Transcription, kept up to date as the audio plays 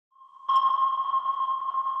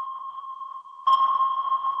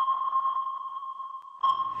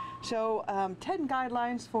So 10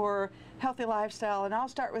 guidelines for healthy lifestyle, and I'll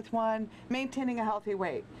start with one, maintaining a healthy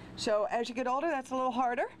weight. So as you get older, that's a little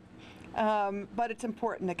harder, but it's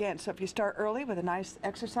important again. So if you start early with a nice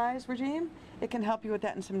exercise regime, it can help you with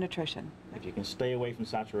that and some nutrition. If you can stay away from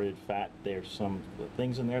saturated fat, there's some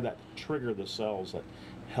things in there that trigger the cells that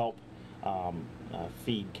help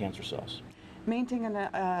feed cancer cells. Maintaining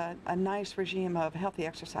a nice regime of healthy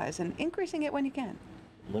exercise and increasing it when you can.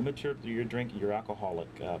 Limit your drinking, your alcoholic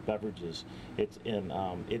beverages. It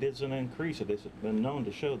is an increase. It has been known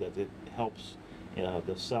to show that it helps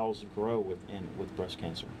the cells grow with breast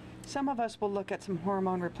cancer. Some of us will look at some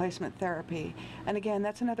hormone replacement therapy, and again,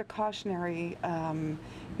 that's another cautionary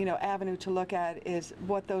avenue to look at, is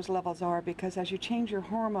what those levels are, because as you change your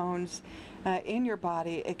hormones in your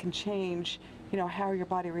body, it can change how your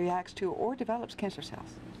body reacts to or develops cancer cells.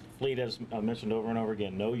 Fleet, as I mentioned over and over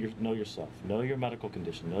again, know yourself, know your medical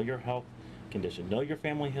condition, know your health condition, know your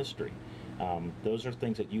family history. Those are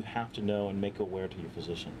things that you have to know and make aware to your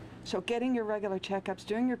physician. So getting your regular checkups,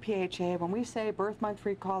 doing your PHA, when we say birth month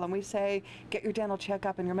recall and we say get your dental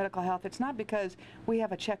checkup and your medical health, it's not because we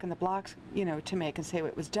have a check in the blocks, to make and say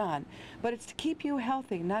it was done, but it's to keep you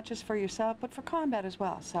healthy, not just for yourself, but for combat as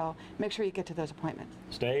well. So make sure you get to those appointments.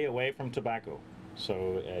 Stay away from tobacco.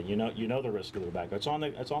 So you know the risk of the tobacco. It's on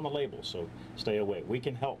the label. So stay away. We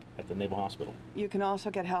can help at the Naval Hospital. You can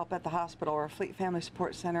also get help at the hospital or Fleet Family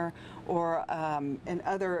Support Center, or in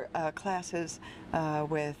other classes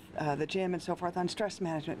with the gym and so forth on stress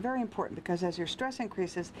management. Very important, because as your stress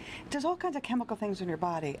increases, it does all kinds of chemical things in your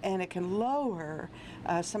body, and it can lower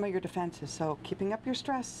some of your defenses. So keeping up your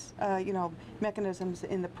stress, mechanisms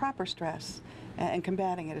in the proper stress and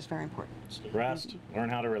combating it is very important. Rest. Learn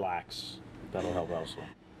how to relax. That'll help also.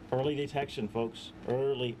 Early detection, folks.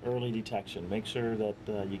 Early detection. Make sure that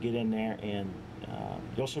you get in there and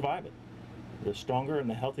you'll survive it. The stronger and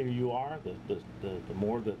the healthier you are, the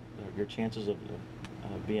more your chances of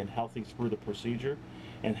being healthy through the procedure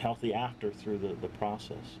and healthy after through the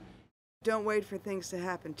process. Don't wait for things to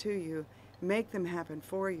happen to you. Make them happen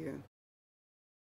for you.